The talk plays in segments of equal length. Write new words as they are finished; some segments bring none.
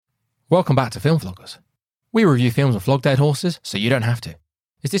Welcome back to Film Vloggers. We review films and flog dead horses, so you don't have to.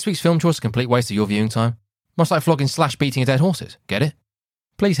 Is this week's film choice a complete waste of your viewing time? Much like flogging / beating a dead horses, get it?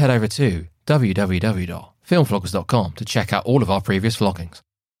 Please head over to www.filmvloggers.com to check out all of our previous vloggings.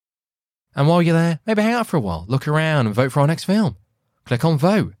 And while you're there, maybe hang out for a while, look around and vote for our next film. Click on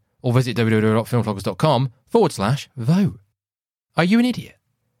vote, or visit www.filmvloggers.com/vote. Are you an idiot?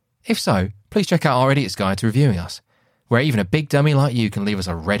 If so, please check out our Idiot's Guide to Reviewing Us, where even a big dummy like you can leave us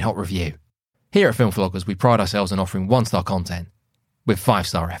a red-hot review. Here at Film Vloggers, we pride ourselves on offering 1-star content with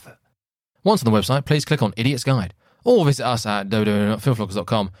 5-star effort. Once on the website, please click on Idiot's Guide, or visit us at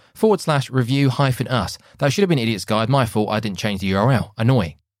www.filmvloggers.com/review-us. That should have been Idiot's Guide. My fault, I didn't change the URL.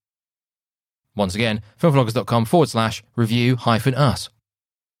 Annoying. Once again, filmvloggers.com/review-us.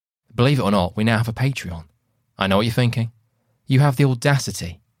 Believe it or not, we now have a Patreon. I know what you're thinking. You have the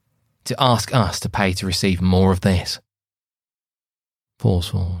audacity to ask us to pay to receive more of this. Pause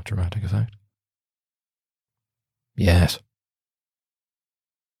for dramatic effect. Yes.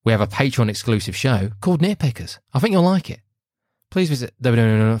 We have a Patreon exclusive show called Nitpickers. I think you'll like it. Please visit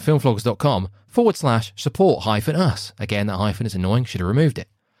www.filmvloggers.com/support-us. Again, that hyphen is annoying, should have removed it.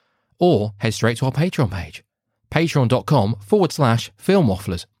 Or head straight to our Patreon page.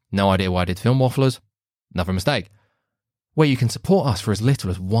 Patreon.com/filmwafflers. No idea why I did film wafflers. Another mistake. Where you can support us for as little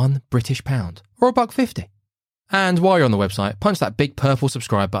as £1 British or $1.50. And while you're on the website, punch that big purple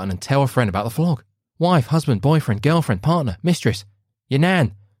subscribe button and tell a friend about the vlog. Wife, husband, boyfriend, girlfriend, partner, mistress, your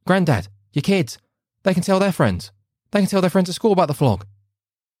nan, granddad, your kids. They can tell their friends. They can tell their friends at school about the vlog.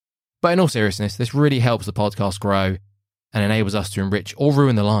 But in all seriousness, this really helps the podcast grow and enables us to enrich or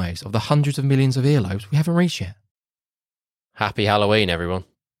ruin the lives of the hundreds of millions of earlobes we haven't reached yet. Happy Halloween, everyone.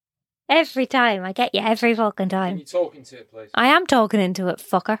 Every time. I get you every fucking time. Can you talk into it, please? I am talking into it,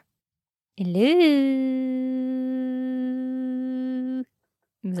 fucker. Hello.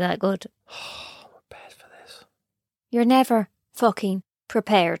 Is that good? I'm prepared for this. You're never fucking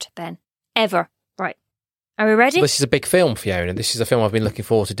prepared, Ben. Ever. Right. Are we ready? This is a big film, Fiona. This is a film I've been looking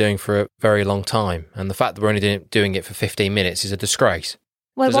forward to doing for a very long time. And the fact that we're only doing it for 15 minutes is a disgrace.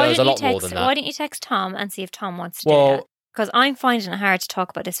 Well, why don't you text Tom and see if Tom wants to do that? Because I'm finding it hard to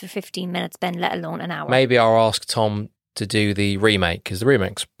talk about this for 15 minutes, Ben, let alone an hour. Maybe I'll ask Tom to do the remake, because the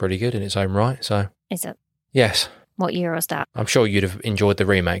remake's pretty good in its own right. So is it? Yes. What year was that? I'm sure you'd have enjoyed the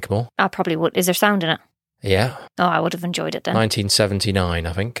remake more. I probably would. Is there sound in it? Yeah. Oh, I would have enjoyed it then. 1979,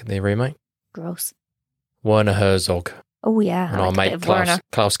 I think, the remake. Gross. Werner Herzog. Oh, yeah. And our mate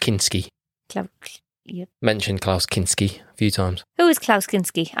Klaus Kinski. Yep. Mentioned Klaus Kinski a few times. Who is Klaus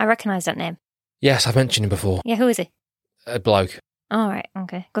Kinski? I recognise that name. Yes, I've mentioned him before. Yeah, who is he? A bloke. All right,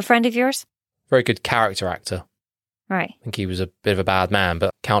 okay. Good friend of yours? Very good character actor. Right. I think he was a bit of a bad man,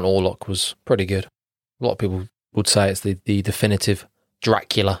 but Count Orlok was pretty good. A lot of people would say it's the definitive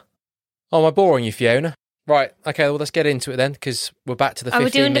Dracula. Oh, am I boring you, Fiona? Right, okay, well, let's get into it then, because we're back to the 15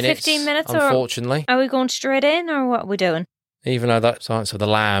 minutes. Are we doing the 15 minutes? Unfortunately. Are we going straight in, or what are we doing? Even though that Silence of the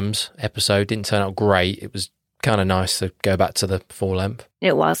Lambs episode didn't turn out great, it was kind of nice to go back to the full length.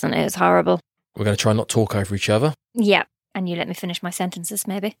 It wasn't. It was horrible. We're going to try and not talk over each other. Yeah, and you let me finish my sentences,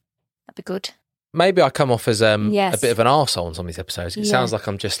 maybe. That'd be good. Maybe I come off as a yes. bit of an arsehole on some of these episodes. It sounds like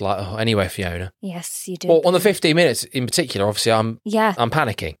I'm just like, oh, anyway, Fiona. Yes, you do. Well, on the 15 minutes in particular, obviously, I'm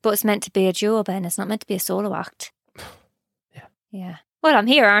panicking. But it's meant to be a duo, Ben. It's not meant to be a solo act. Yeah. Yeah. Well, I'm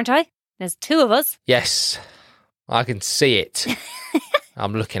here, aren't I? There's two of us. Yes. I can see it.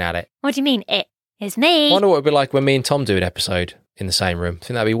 I'm looking at it. What do you mean, it? It's me. I wonder what it would be like when me and Tom do an episode in the same room. I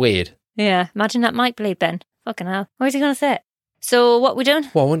think that'd be weird. Yeah. Imagine that mic bleed, Ben. Fucking hell. Where's he going to sit? So, what we doing?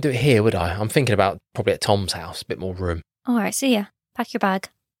 Well, I wouldn't do it here, would I? I'm thinking about probably at Tom's house, a bit more room. All right, see ya. Pack your bag.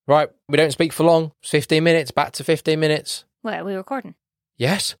 Right, we don't speak for long. It's 15 minutes, back to 15 minutes. Wait, are we recording?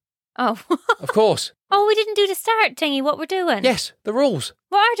 Yes. Oh. Of course. Oh, we didn't do the start thingy, what we're doing. Yes, the rules.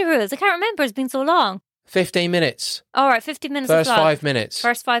 What are the rules? I can't remember, it's been so long. 15 minutes. All right, 15 minutes. First 5 minutes.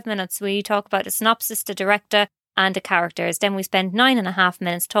 First 5 minutes, we talk about the synopsis, the director, and the characters. Then we spend 9.5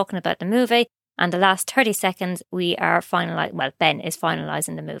 minutes talking about the movie. And the last 30 seconds, we are Ben is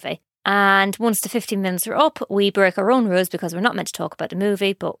finalising the movie. And once the 15 minutes are up, we break our own rules because we're not meant to talk about the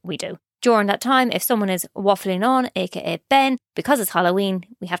movie, but we do. During that time, if someone is waffling on, aka Ben, because it's Halloween,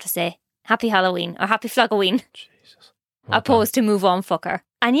 we have to say Happy Halloween or Happy Flogoween. Jesus. Opposed to move on, fucker.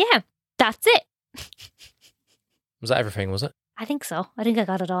 And yeah, that's it. Was that everything, was it? I think so. I think I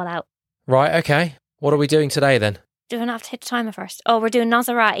got it all out. Right, okay. What are we doing today then? Do I have to hit the timer first? Oh, we're doing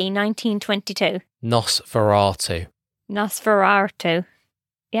Nosferatu 1922. Nosferatu. Nosferatu.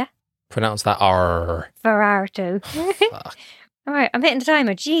 Yeah? Pronounce that R. Ferratu. All right, I'm hitting the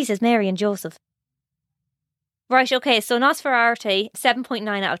timer. Jesus, Mary and Joseph. Right, okay, so Nosferatu,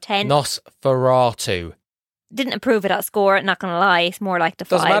 7.9 out of 10. Nosferatu. Didn't approve of that score, not going to lie. It's more like the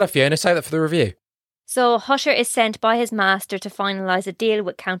 5. Doesn't matter, Fiona. Say that for the review. So Husher is sent by his master to finalise a deal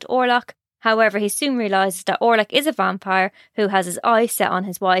with Count Orlok. However, he soon realises that Orlok is a vampire who has his eye set on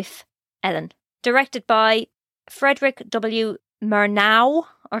his wife, Ellen. Directed by Frederick W. Murnau,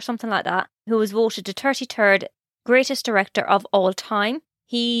 or something like that, who was voted the 33rd greatest director of all time.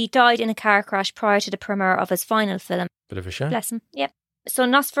 He died in a car crash prior to the premiere of his final film. Bit of a shame. Bless him. Yep. So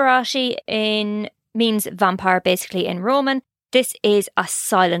Nosferatu means vampire basically in Roman. This is a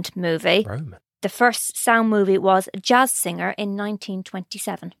silent movie. Roman. The first sound movie was Jazz Singer in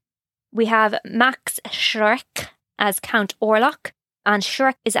 1927. We have Max Schreck as Count Orlok, and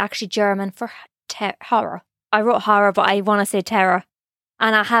Schreck is actually German for horror. I wrote horror, but I want to say terror.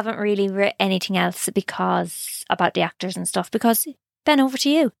 And I haven't really written anything else about the actors and stuff, because, Ben, over to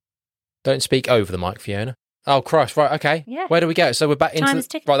you. Don't speak over the mic, Fiona. Oh, Christ. Right, okay. Yeah. Where do we go? So we're back into... Time is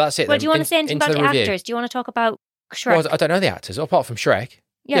ticking. Right, that's it Well, then. do you want to say anything about the review. actors? Do you want to talk about Shrek? Well, I don't know the actors, apart from Shrek.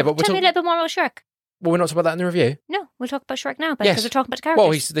 Yeah, but tell me a little bit more about Shrek. Well, we're not talking about that in the review. No, we'll talk about Shrek now, Yes. because we're talking about the characters.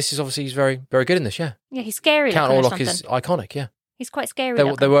 Well, this is obviously he's very, very good in this, yeah. Yeah, he's scary. Count looking or Orlok is something. iconic, yeah. He's quite scary.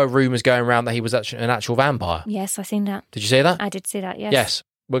 There were rumours going around that he was actually an actual vampire. Yes, I seen that. Did you see that? I did see that, yes. Yes.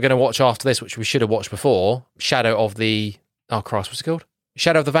 We're going to watch after this, which we should have watched before, Shadow of the... Oh, Christ, what's it called?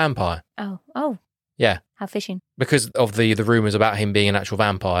 Shadow of the Vampire. Oh. Yeah. How fishing. Because of the rumours about him being an actual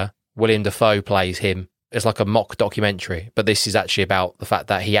vampire, William Dafoe plays him. It's like a mock documentary, but this is actually about the fact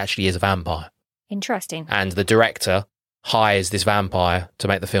that he actually is a vampire. Interesting. And the director hires this vampire to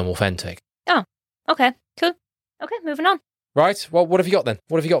make the film authentic. Oh, okay, cool. Okay, moving on. Right, well, what have you got then?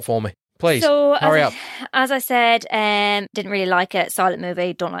 What have you got for me? Please, So, hurry up. As I said, didn't really like it. Silent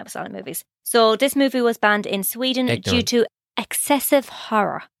movie, don't like silent movies. So this movie was banned in Sweden due to excessive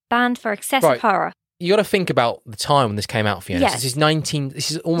horror. Banned for excessive horror. You got to think about the time when this came out, Fiona. Yes.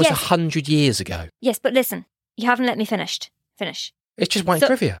 This is almost 100 years ago. Yes, but listen, you haven't let me finish. It's just white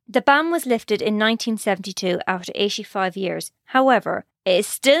trivia. The ban was lifted in 1972 after 85 years. However, it is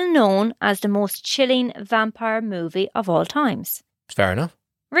still known as the most chilling vampire movie of all times. Fair enough.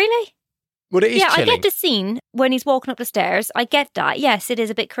 Really? Well, it is chilling. I get the scene when he's walking up the stairs. I get that. Yes, it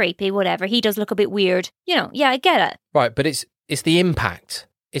is a bit creepy, whatever. He does look a bit weird. I get it. Right, but it's the impact.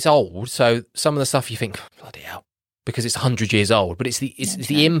 It's old, so some of the stuff you think, bloody hell, because it's 100 years old, but it's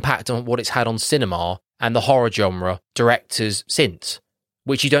the impact on what it's had on cinema and the horror genre directors since,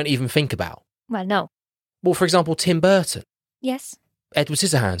 which you don't even think about. Well, no. Well, for example, Tim Burton. Yes. Edward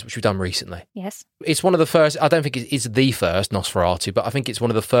Scissorhands, which we've done recently. Yes. It's one of the first, I don't think it's the first Nosferatu, but I think it's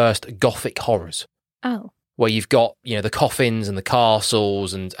one of the first gothic horrors. Oh. Where you've got, the coffins and the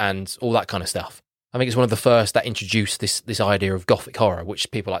castles and all that kind of stuff. I think it's one of the first that introduced this idea of gothic horror,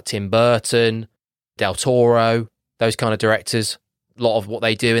 which people like Tim Burton, Del Toro, those kind of directors, a lot of what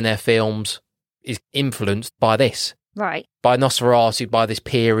they do in their films is influenced by this. Right. By Nosferatu, by this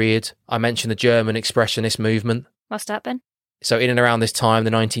period. I mentioned the German Expressionist movement. What's that been? So in and around this time,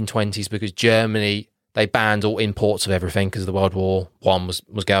 the 1920s, because Germany, they banned all imports of everything because the World War I was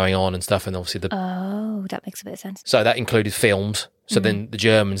going on and stuff, and obviously Oh, that makes a bit of sense. So that included films. So then the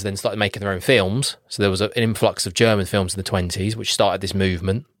Germans then started making their own films. So there was an influx of German films in the 20s, which started this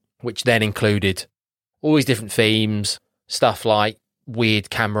movement, which then included all these different themes, stuff like weird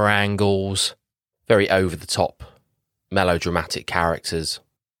camera angles, very over-the-top, melodramatic characters.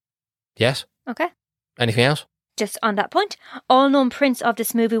 Yes? Okay. Anything else? Just on that point, all known prints of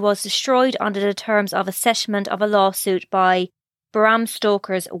this movie was destroyed under the terms of a settlement of a lawsuit by Bram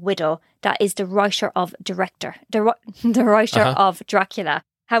Stoker's widow, that is the writer of of Dracula.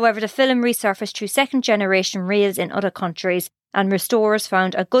 However, the film resurfaced through second-generation reels in other countries, and restorers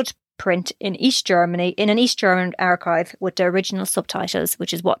found a good print in East Germany, in an East German archive with the original subtitles,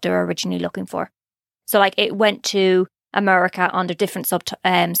 which is what they were originally looking for. So, it went to America under different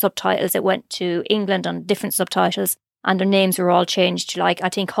subtitles. It went to England on different subtitles, and their names were all changed to, I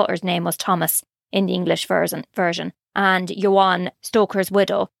think Hutter's name was Thomas in the English version. And Johann, Stoker's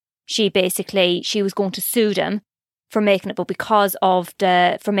widow, she was going to sue them for making it, but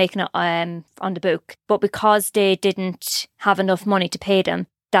for making it on the book. But because they didn't have enough money to pay them,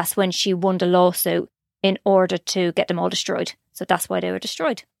 that's when she won the lawsuit in order to get them all destroyed. So that's why they were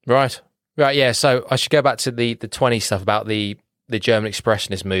destroyed. Right, yeah. So I should go back to the 20s stuff about the German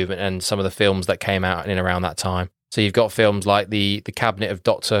Expressionist movement and some of the films that came out in and around that time. So you've got films like the Cabinet of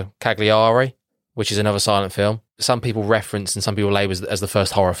Dr. Cagliari, which is another silent film. Some people reference and some people label as the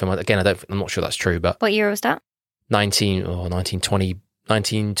first horror film. Again, I'm not sure that's true, but... What year was that?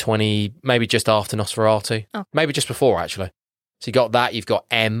 1920, maybe just after Nosferatu. Oh. Maybe just before, actually. So you got that, you've got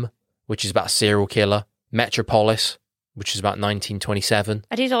M, which is about a serial killer. Metropolis, which is about 1927.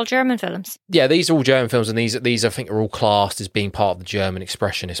 Are these all German films? Yeah, these are all German films, and these I think are all classed as being part of the German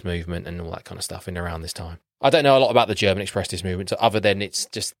Expressionist movement and all that kind of stuff in around this time. I don't know a lot about the German Expressionist movement, other than it's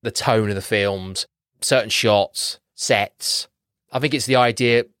just the tone of the films, certain shots, sets. I think it's the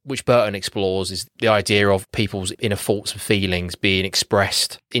idea, which Burton explores, is the idea of people's inner thoughts and feelings being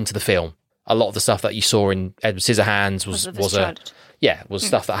expressed into the film. A lot of the stuff that you saw in Edward Scissorhands was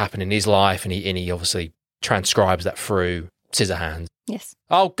stuff that happened in his life, and he obviously transcribes that through Scissorhands. Yes.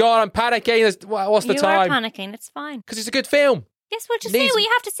 Oh God, I'm panicking. What's the time? You are panicking. It's fine. Because it's a good film. Yes, well, just say what you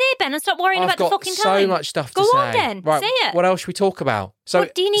have to say, Ben, and stop worrying about the fucking time. I've got so much stuff to say. Go on, then. Right, say it. What else should we talk about? So,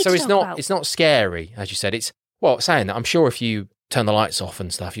 what do you need to talk about? It's not scary, as you said. It's, saying that, I'm sure if you turn the lights off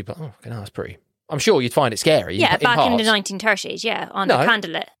and stuff, you'd be like, that's pretty... I'm sure you'd find it scary. Yeah, back in the 1930s, yeah, on the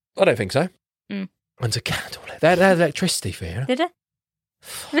candlelit. I don't think so. Mm. On the candlelit. They had electricity for you. Did it?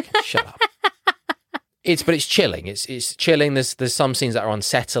 Shut up. But it's chilling. It's chilling. There's some scenes that are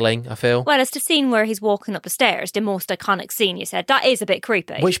unsettling, I feel. Well, it's the scene where he's walking up the stairs, the most iconic scene, you said. That is a bit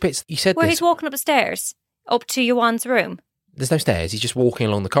creepy. Which bits? You said where he's walking up the stairs, up to Johan's room. There's no stairs. He's just walking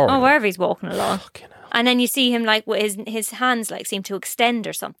along the corridor. Oh, wherever he's walking along. Fucking hell. And then you see him, like, his hands, like, seem to extend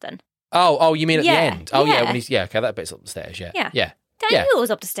or something. Oh, you mean at the end? Oh, yeah. When he's... Yeah, okay, that bit's up the stairs, yeah. Yeah. I knew it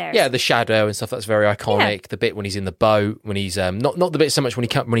was up the stairs. Yeah, the shadow and stuff, that's very iconic. Yeah. The bit when he's in the boat, when he's... not the bit so much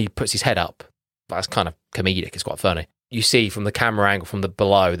when he puts his head up. That's kind of comedic. It's quite funny. You see from the camera angle from the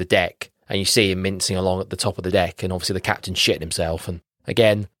below the deck, and you see him mincing along at the top of the deck, and obviously the captain's shitting himself. And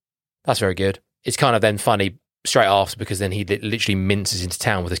again, that's very good. It's kind of then funny straight after, because then he literally minces into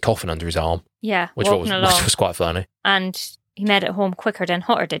town with his coffin under his arm. Yeah, which was quite funny. And he made it home quicker than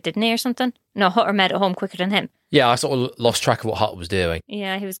Hutter did, didn't he, or something? No, Hutter made it home quicker than him. Yeah, I sort of lost track of what Hutter was doing.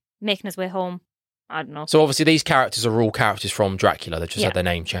 Yeah, he was making his way home. I don't know. So obviously these characters are all characters from Dracula. They've just had their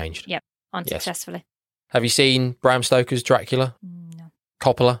name changed. Yep, unsuccessfully. Yes. Have you seen Bram Stoker's Dracula? No.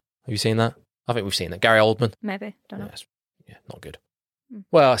 Coppola? Have you seen that? I think we've seen that. Gary Oldman? Maybe. Don't know. Yeah, not good.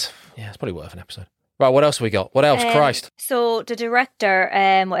 Well, it's probably worth an episode. Right, what else have we got? What else? Christ. So the director,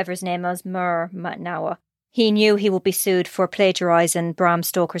 whatever his name was, Murnau, he knew he would be sued for plagiarising Bram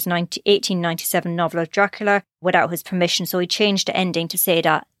Stoker's 1897 novel of Dracula without his permission, so he changed the ending to say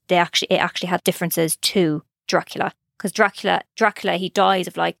that it actually had differences to Dracula. Because Dracula, he dies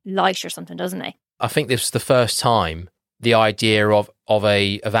of like light or something, doesn't he? I think this was the first time the idea of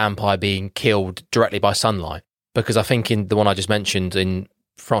a vampire being killed directly by sunlight. Because I think in the one I just mentioned, in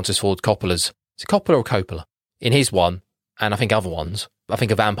Francis Ford Coppola's, is it Coppola or Coppola? In his one, and I think other ones, I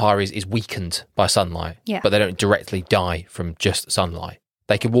think a vampire is weakened by sunlight. Yeah. But they don't directly die from just sunlight.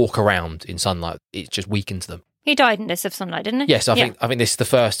 They can walk around in sunlight. It just weakens them. He died in this of sunlight, didn't he? Yes, I think this is the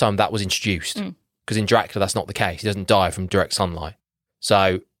first time that was introduced. Because in Dracula, that's not the case. He doesn't die from direct sunlight.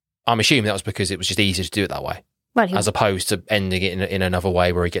 So I'm assuming that was because it was just easier to do it that way. Well, as opposed to ending it in another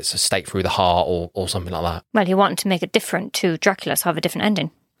way where he gets a stake through the heart or something like that. Well, he wanted to make it different to Dracula, so have a different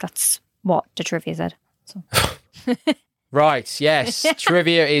ending. That's what the trivia said. So. Right, yes.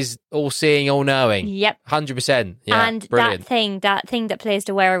 Trivia is all-seeing, all-knowing. Yep. 100%. Yeah, and brilliant. that thing that plays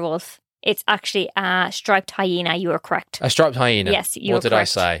the werewolf, it's actually a striped hyena. You were correct. A striped hyena? Yes, you were correct. What did I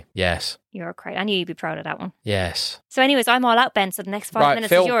say? Yes. You were correct. I knew you'd be proud of that one. Yes. So anyways, I'm all out, Ben, so the next 5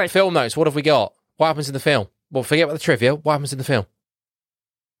 minutes is yours. Film notes, what have we got? What happens in the film? Well, forget about the trivia. What happens in the film?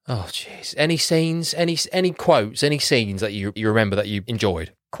 Oh, jeez. Any scenes, any quotes, any scenes that you remember that you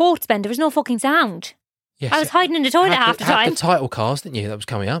enjoyed? Quotes, Ben. There was no fucking sound. Yes, I was hiding in the toilet half the time. Had the title cards, didn't you? That was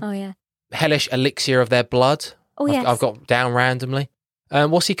coming up. Oh, yeah. Hellish elixir of their blood. Oh, yes. I've got down randomly.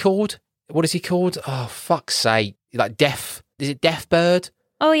 What's he called? What is he called? Oh, fuck's sake. Like Deaf. Is it Deaf Bird?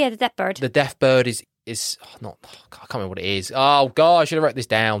 Oh, yeah, the Deaf Bird. The Deaf Bird is not... I can't remember what it is. Oh, God, I should have wrote this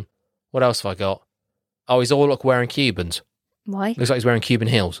down. What else have I got? Oh, he's all wearing Cubans. Why? Looks like he's wearing Cuban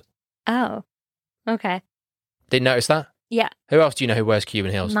heels. Oh, okay. Didn't notice that? Yeah. Who else do you know who wears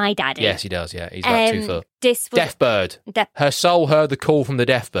Cuban heels? My daddy. Yes, he does, yeah. He's about 2 foot. Deaf Bird. Her soul heard the call from the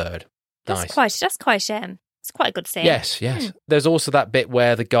Deaf Bird. That's nice. quite it's quite a good scene. Yes. There's also that bit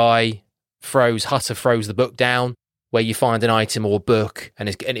where the guy Hutter throws the book down, where you find an item or a book, and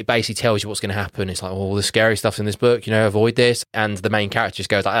it basically tells you what's going to happen. It's like, all the scary stuff's in this book, avoid this. And the main character just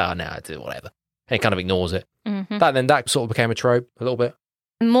goes like, oh, no, whatever. And he kind of ignores it. Mm-hmm. That sort of became a trope a little bit.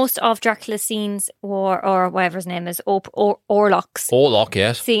 Most of Dracula's scenes, or whatever his name is, Orlok,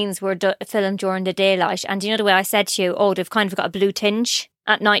 yes. Scenes were filmed during the daylight. And you know the way I said to you, they've kind of got a blue tinge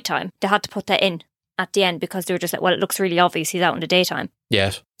at night time. They had to put that in at the end because they were just like, well, it looks really obvious he's out in the daytime.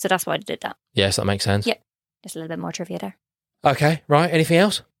 Yes. So that's why they did that. Yes, that makes sense. Yep. Just a little bit more trivia there. Okay, right. Anything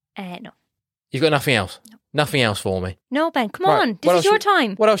else? No. You've got nothing else? Nothing else for me? No, Ben, come Right, on. what This is else your should-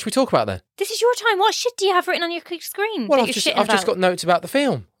 time. What else should we talk about then? This is your time. What shit do you have written on your screen? Well, that I've you're just shitting got about? notes about the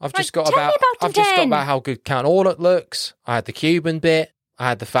film. I've Right, just got tell me about about them I've just got then. about how good Count Orlok looks. I had the Cuban bit. I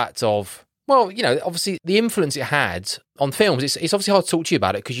had the fact of, well, you know, obviously the influence it had on films. It's obviously hard to talk to you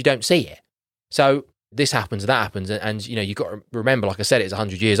about it because you don't see it. So this happens and that happens, and you know, you've got to remember, like I said, it's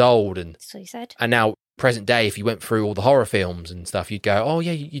 100 years old, and That's what you said. now present day, if you went through all the horror films and stuff, you'd go, oh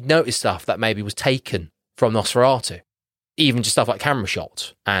yeah, you'd notice stuff that maybe was taken from Nosferatu. Even just stuff like camera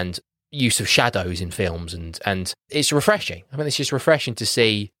shots and use of shadows in films, and it's refreshing. I mean, it's just refreshing to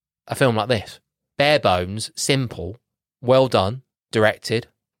see a film like this. Bare bones, simple, well done, directed,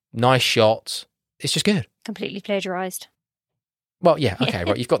 nice shots. It's just good. Completely plagiarised. Well, yeah, okay,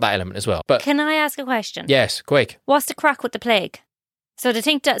 right. You've got that element as well. But Can I ask a question? yes, quick. What's the crack with the plague? So they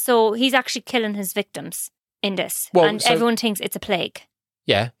think that, so he's actually killing his victims in this. Well, and so- everyone thinks it's a plague.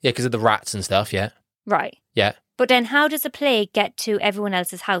 Yeah, because of the rats and stuff, yeah. Right. Yeah. But then how does the plague get to everyone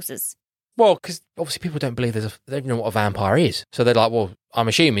else's houses? Well, because obviously people don't believe they don't know what a vampire is. So they're like, well, I'm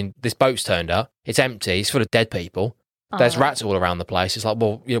assuming this boat's turned up, it's empty, it's full of dead people, there's Oh. rats all around the place. It's like,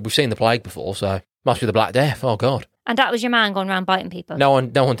 well, you know, we've seen the plague before, so must be the Black Death. Oh, God. And that was your man going around biting people? No one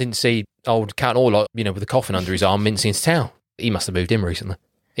didn't see old Count Orlok, you know, with a coffin under his arm, mincing into town. He must have moved in recently.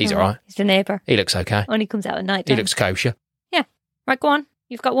 He's Oh, all right. He's the neighbour. He looks okay. Only comes out at night. He looks kosher. Right, go on.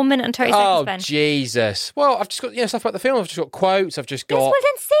 You've got 1 minute and 30 Oh, seconds, Ben. Jesus. Well, I've just got, you know, stuff about the film. I've just got quotes. I've just Yes, got... well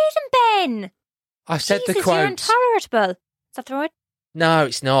then say them, Ben. I've said Jesus, the quotes. you're intolerable. Is that the word? No,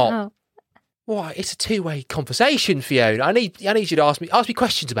 it's not. Oh. Why? It's a two-way conversation, Fiona. I need you to ask me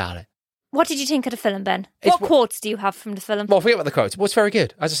questions about it. What did you think of the film, Ben? It's What quotes do you have from the film? Well, forget about the quotes. Well, it's very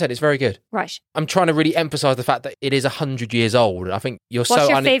good. As I said, it's very good. Right. I'm trying to really emphasise the fact that it is 100 years old. I think you're What's so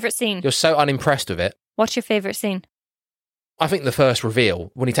your favourite scene? you're so unimpressed with it. What's your favourite scene? I think the first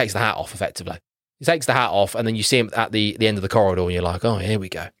reveal, when he takes the hat off, effectively. He takes the hat off and then you see him at the end of the corridor and you're like, oh, here we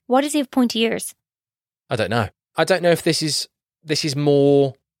go. Why does he have pointy ears? I don't know. I don't know if this is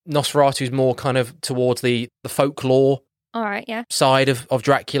more, Nosferatu's more kind of towards the folklore All right, yeah. side of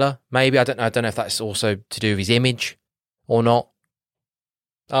Dracula. Maybe. I don't know if that's also to do with his image or not.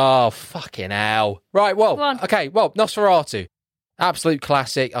 Oh, fucking hell. Right, well, Go on. okay, well, Nosferatu. Absolute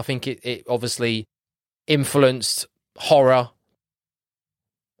classic. I think it obviously influenced horror.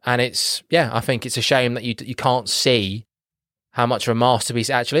 And I think it's a shame that you can't see how much of a masterpiece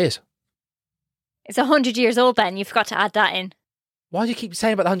it actually is. It's 100 years old, Ben. You forgot to add that in. Why do you keep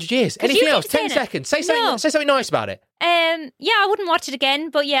saying about the 100 years? 'Cause Anything you keep else? 10 saying it. seconds. Say No. something nice about it. Yeah, I wouldn't watch it again,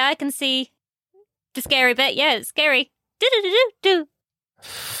 but yeah, I can see the scary bit. Yeah, it's scary. Do.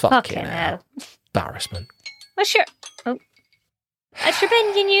 Fucking hell. Embarrassment. Well, sure. Oh. Sure,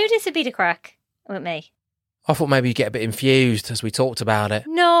 Ben, you knew this would be the crack with me. I thought maybe you'd get a bit infused as we talked about it.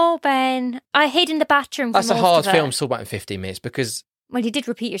 No, Ben. I hid in the bathroom for That's a most hard of it. film to talk about in 15 minutes because, Well, you did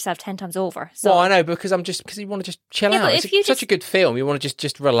repeat yourself 10 times over. So. well, I know, because you want to just chill Yeah, out. but It's if you such just- a good film. You want to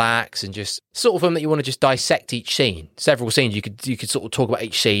just relax and just sort of film that you want to just dissect each scene. Several scenes, you could sort of talk about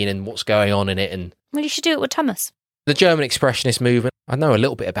each scene and what's going on in it. And Well, you should do it with Thomas. the German Expressionist movement, I know a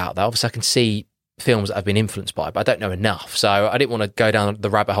little bit about that. Obviously, I can see films that I've been influenced by, but I don't know enough. So I didn't want to go down the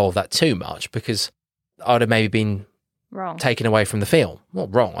rabbit hole of that too much because I'd have maybe been Wrong. taken away from the film.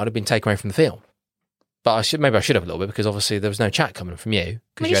 Not wrong. I'd have been taken away from the film. But I should have a little bit because obviously there was no chat coming from you Well,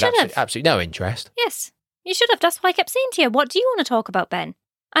 because you you had should have. absolutely no interest. Yes, you should have. That's why I kept saying to you, what do you want to talk about, Ben?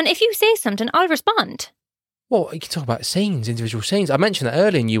 And if you say something, I'll respond. Well, you can talk about scenes, individual scenes. I mentioned that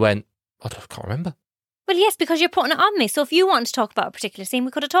earlier and you went, I can't remember. Well, yes, because you're putting it on me. So if you wanted to talk about a particular scene,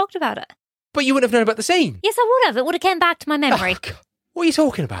 we could have talked about it. But you wouldn't have known about the scene. Yes, I would have. It would have came back to my memory. Oh, God. What are you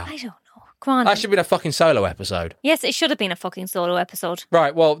talking about? I don't know. Come on. That should have been a fucking solo episode. Yes, it should have been a fucking solo episode.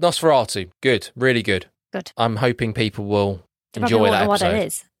 Right, well, Nosferatu. Good. Really good. Good. I'm hoping people will They probably enjoy won't that know what episode. it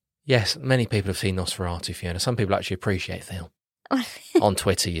is. Yes, many people have seen Nosferatu, Fiona. Some people actually appreciate film. On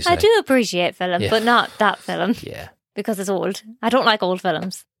Twitter, you say. I do appreciate film, Yeah. but not that film Yeah. because it's old. I don't like old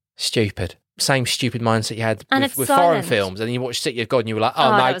films. Stupid. Same stupid mindset you had And with, it's with foreign silent. films. And then you watch City of God and you were like, Oh,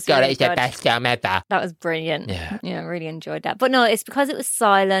 oh that my was God, really it's the good. best film ever. That was brilliant. Yeah. Yeah, I really enjoyed that. But no, it's because it was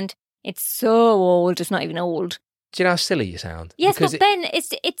silent. It's so old. It's not even old. Do you know how silly you sound? Yes, Because but Ben,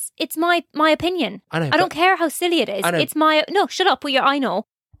 it's my opinion. I know. I don't care how silly it is. I know. It's my no. Shut up. Well, I know.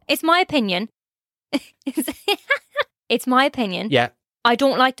 It's my opinion. It's my opinion. Yeah, I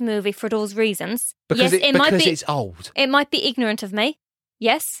don't like the movie for those reasons. because, yes, it might be. it's old. It might be ignorant of me.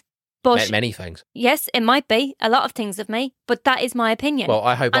 Yes, but Many things. yes, it might be a lot of things of me. But that is my opinion. Well,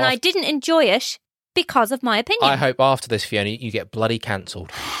 I hope and I after, didn't enjoy it because of my opinion. I hope after this, Fiona, you get bloody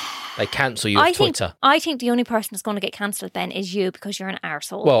cancelled. They cancel you off Twitter. I think the only person that's going to get cancelled, Ben, is you because you're an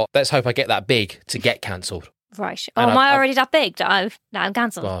arsehole. Well, let's hope I get that big to get cancelled. Right. Oh, am I already that big that I'm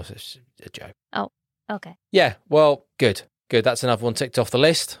cancelled? Well, it's a joke. Oh, okay. Yeah, well, good. That's another one ticked off the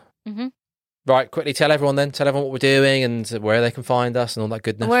list. Mm-hmm. Right, quickly tell everyone what we're doing and where they can find us and all that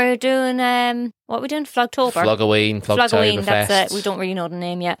goodness. We're doing, what are we doing? Flogtober. Flogtober, that's it. We don't really know the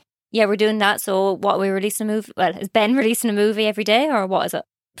name yet. Yeah, we're doing that. So what, are we releasing a movie? Well, is Ben releasing a movie every day or what is it?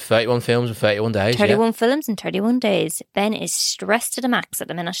 31 films in 31 days. 31 films in 31 days. Ben is stressed to the max at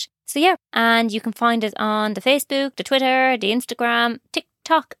the minute. So yeah, and you can find us on the Facebook, the Twitter, the Instagram,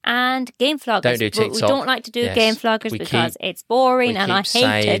 TikTok, and Game Floggers. Don't do TikTok. But we don't like to do Game Floggers because it's boring and I hate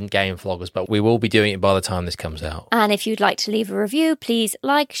saying it. Game Floggers, but we will be doing it by the time this comes out. And if you'd like to leave a review, please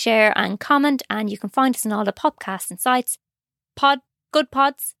like, share, and comment. And you can find us on all the podcasts and sites. Good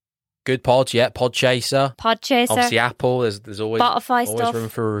Pods. Good Pods, yeah. Podchaser. Obviously Apple. There's always Spotify stuff. Room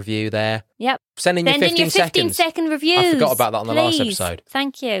for a review there. Yep. Send in your 15-second reviews. I forgot about that on the last Please. episode.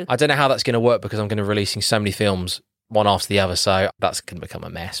 Thank you. I don't know how that's going to work because I'm going to be releasing so many films one after the other, so that's going to become a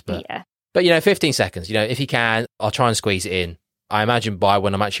mess. But 15 seconds. If you can, I'll try and squeeze it in. I imagine by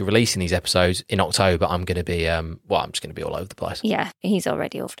when I'm actually releasing these episodes in October, I'm going to be I'm just going to be all over the place. Yeah, he's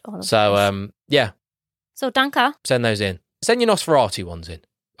already all over the place. So yeah. So Danka, send those in. Send your Nosferatu ones in.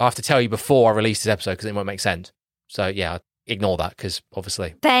 I have to tell you before I release this episode because it won't make sense. So yeah, ignore that because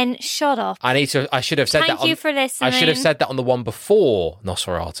obviously Ben, shut up. I should have said that. Thank you for listening. I should have said that on the one before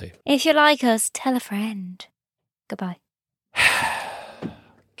Nosferatu. If you like us, tell a friend. Goodbye. God.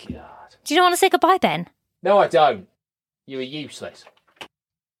 Do you not want to say goodbye, Ben? No, I don't. You are useless.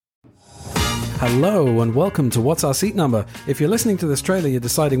 Hello and welcome to What's Our Seat Number. If you're listening to this trailer, you're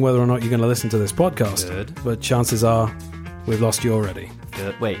deciding whether or not you're going to listen to this podcast. Good. But chances are we've lost you already.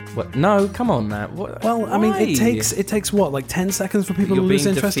 Wait, what? No, come on, Matt. What? Well, I mean, it takes what, like 10 seconds for people to lose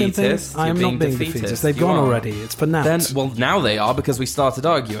interest in things? I am not being defeatist. They've gone already. It's for now. Now they are because we started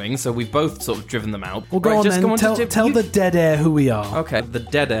arguing, so we've both sort of driven them out. Well, go on then. Tell the dead air who we are. Okay, the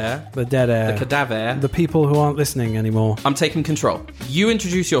dead air. The dead air. The cadaver. The people who aren't listening anymore. I'm taking control. You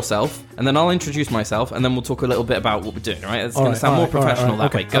introduce yourself, and then I'll introduce myself, and then we'll talk a little bit about what we're doing, right? It's going to sound more professional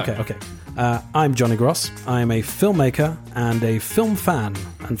that way. Go. Okay. I'm Johnny Gross. I'm a filmmaker and a film fan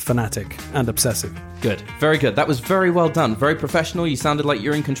and fanatic and obsessive. Good. Very good. That was very well done. Very professional. You sounded like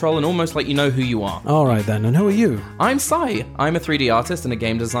you're in control and almost like you know who you are. All right, then. And who are you? I'm Sai. I'm a 3D artist and a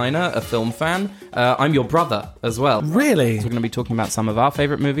game designer, a film fan. I'm your brother as well. Really? So we're going to be talking about some of our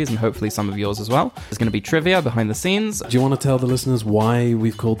favourite movies and hopefully some of yours as well. There's going to be trivia behind the scenes. Do you want to tell the listeners why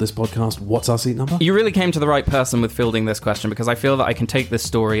we've called this podcast What's Our Seat Number? You really came to the right person with fielding this question because I feel that I can take this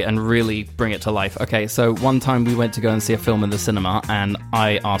story and really bring it to life. Okay, so one time we went to go and see a film in the cinema and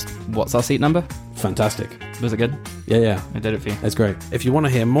I asked, what's our seat number? Fantastic. Was it good? Yeah. I did it for you. It's great. If you want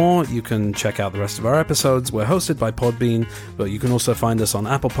to hear more, you can check out the rest of our episodes. We're hosted by Podbean, but you can also find us on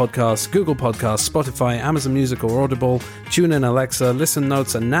Apple Podcasts, Google Podcasts, Spotify, Amazon Music or Audible, TuneIn, Alexa, Listen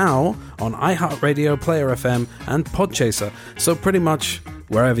Notes, and now on iHeartRadio, Player FM, and Podchaser. So pretty much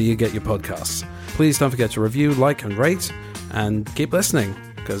wherever you get your podcasts. Please don't forget to review, like, and rate, and keep listening,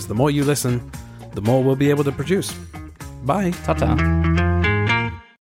 because the more you listen, the more we'll be able to produce. Bye. Ta-ta.